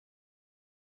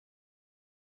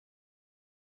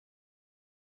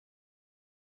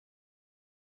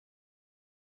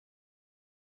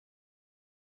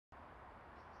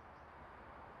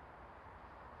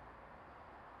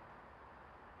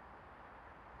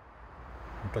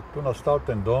No, tak tu nastal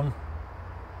ten dom,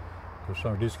 tu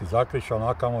som vždycky zakričal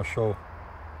na kamošov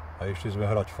a išli sme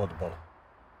hrať fotbal.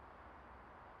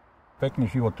 Pekný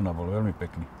život tu bol, veľmi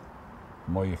pekný. V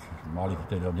mojich malých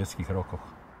teda detských rokoch.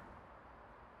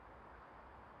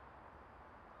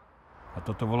 A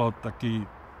toto bolo také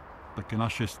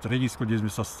naše stredisko, kde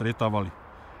sme sa stretávali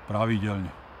pravidelne,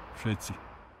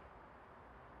 všetci.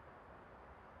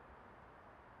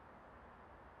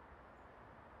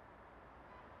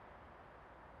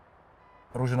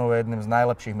 Ružinovo je jedným z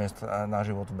najlepších miest na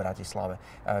život v Bratislave.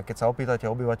 Keď sa opýtate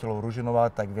obyvateľov Ružinova,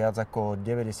 tak viac ako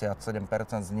 97%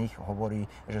 z nich hovorí,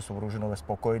 že sú v Ružinove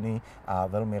spokojní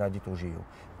a veľmi radi tu žijú.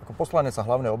 Ako poslanec sa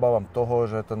hlavne obávam toho,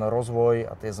 že ten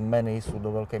rozvoj a tie zmeny sú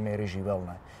do veľkej miery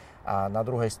živelné. A na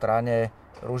druhej strane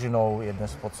Ružinov je dnes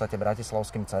v podstate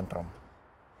bratislavským centrom.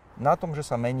 Na tom, že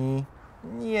sa mení,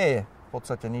 nie je v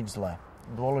podstate nič zlé.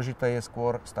 Dôležité je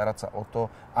skôr starať sa o to,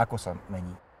 ako sa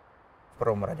mení. V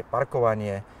prvom rade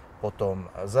parkovanie, potom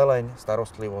zeleň,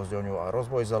 starostlivosť o ňu a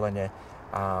rozvoj zelene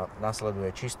a nasleduje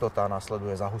čistota,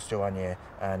 nasleduje zahusťovanie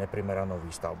neprimeranou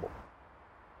výstavbou.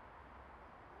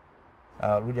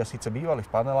 Ľudia síce bývali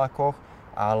v panelákoch,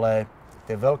 ale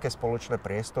tie veľké spoločné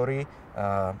priestory,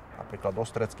 napríklad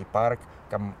Ostredský park,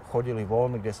 kam chodili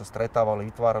von, kde sa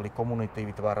stretávali, vytvárali komunity,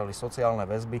 vytvárali sociálne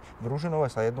väzby. V Ružinove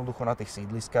sa jednoducho na tých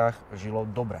sídliskách žilo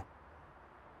dobre.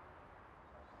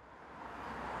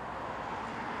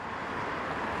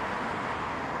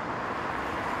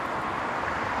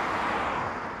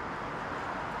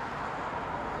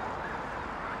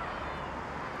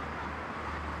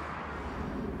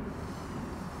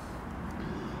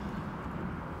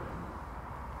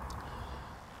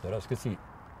 Teraz keď si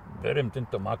beriem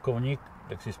tento makovník,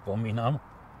 tak si spomínam,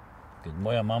 keď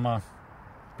moja mama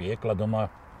piekla doma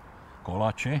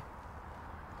koláče,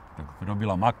 tak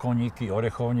robila makovníky,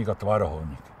 orechovník a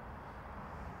tvarohovník.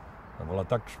 To bola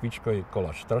tak špičkový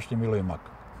koláč, strašne milujem mak.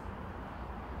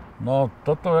 No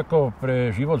toto ako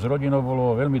pre život s rodinou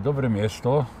bolo veľmi dobré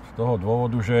miesto, z toho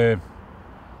dôvodu, že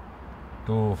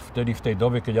tu vtedy v tej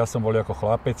dobe, keď ja som bol ako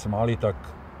chlapec malý, tak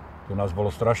tu nás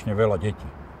bolo strašne veľa detí.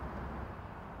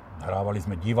 Hrávali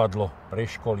sme divadlo pre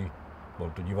školy, bol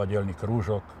tu divadelný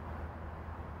krúžok,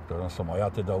 v ktorom som aj ja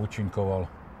teda účinkoval.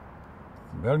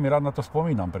 Veľmi rád na to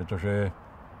spomínam, pretože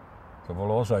to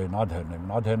bolo ozaj nádherné.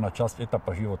 Nádherná časť,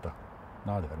 etapa života.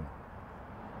 Nádherná.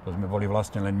 To sme boli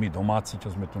vlastne len my domáci, čo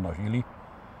sme tu nažili.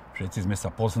 Všetci sme sa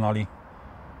poznali.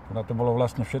 Na to bolo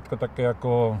vlastne všetko také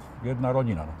ako jedna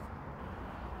rodina.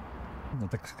 No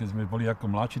tak keď sme boli ako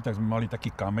mladší, tak sme mali taký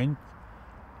kameň.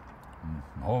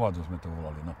 Hovado sme to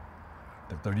volali, no.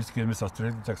 Tak to vždycky, keď sme sa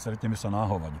stretli, tak stretneme sa na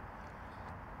hovade.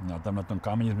 No a tam na tom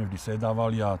kameni sme vždy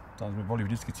sedávali a tam sme boli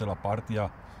vždycky celá partia.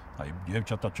 Aj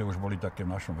dievčatá, čo už boli také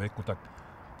v našom veku, tak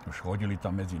už chodili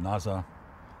tam medzi nás a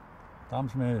tam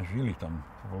sme žili, tam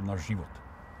to bol náš život.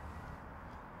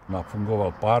 No a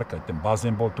fungoval park, aj ten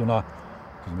bazén bol tu na,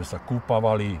 sme sa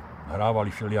kúpavali, hrávali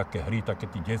všelijaké hry,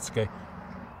 také tí detské.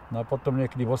 No a potom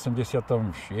niekedy v 86.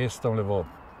 lebo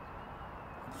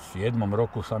v 7.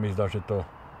 roku sa mi zdá, že to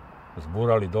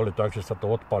zbúrali dole, takže sa to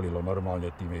odpalilo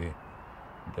normálne tými,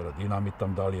 teda dynamit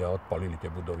tam dali a odpalili tie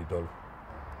budovy dolu.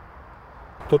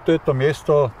 Toto je to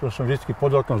miesto, to som vždycky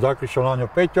pod oknom zakričal na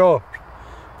ňo: Peťo,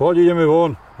 poď ideme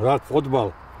von, hrať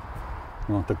fotbal.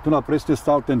 No, tak tu presne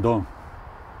stál ten dom.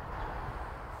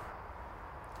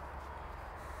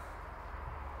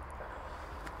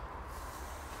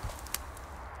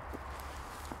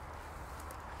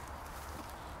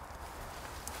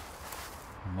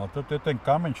 No toto je ten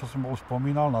kameň, čo som bol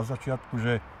spomínal na začiatku,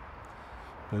 že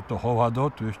to je to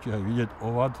hovado, tu ešte aj vidieť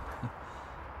ovad.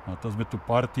 A to sme tu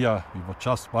partia, iba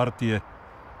časť partie,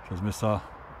 čo sme sa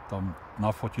tam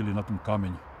nafotili na tom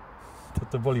kameni.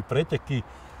 Toto boli preteky,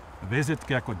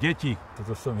 VZ-ky ako deti.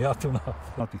 Toto som ja tu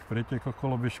na tých pretekoch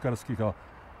kolobežkarských a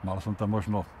mal som tam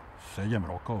možno 7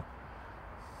 rokov.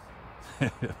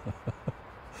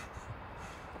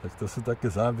 Tak to sú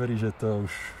také zábery, že to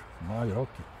už majú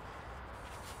roky.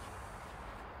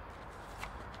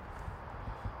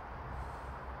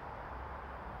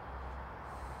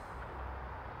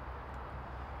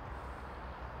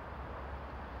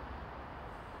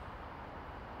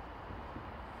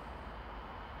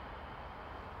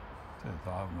 To je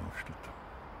dávno už toto.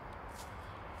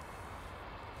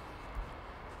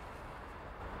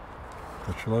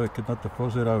 To človek, keď na to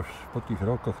pozerá už po tých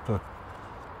rokoch, to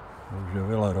už je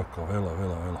veľa rokov,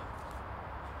 veľa.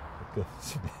 Také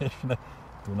smiešné.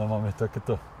 Tu máme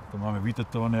takéto, to máme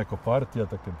vytetované ako partia,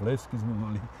 také blesky sme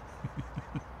mali.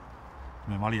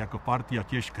 Sme mali ako partia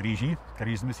tiež kríži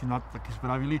sme si taký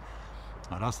spravili.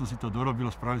 A raz som si to dorobil,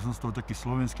 spravil som z toho taký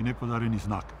slovenský nepodarený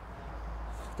znak.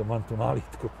 To mám tu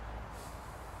nálitku.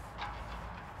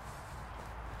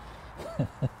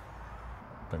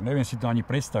 Tak neviem si to ani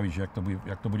predstaviť, že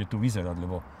jak to bude tu vyzerať,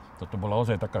 lebo toto bola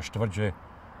ozaj taká štvrť, že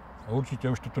určite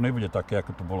už to tu nebude také,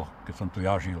 ako to bolo, keď som tu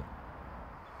ja žil.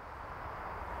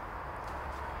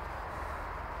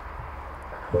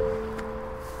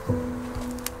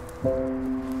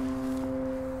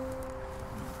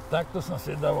 Takto som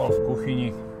sedával v kuchyni,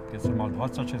 keď som mal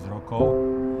 26 rokov.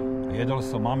 Jedol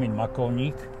som mamin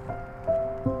makovník.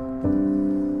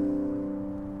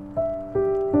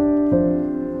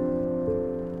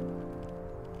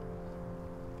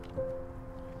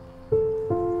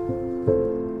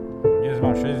 Dnes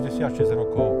mám 66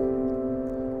 rokov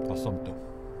a som tu.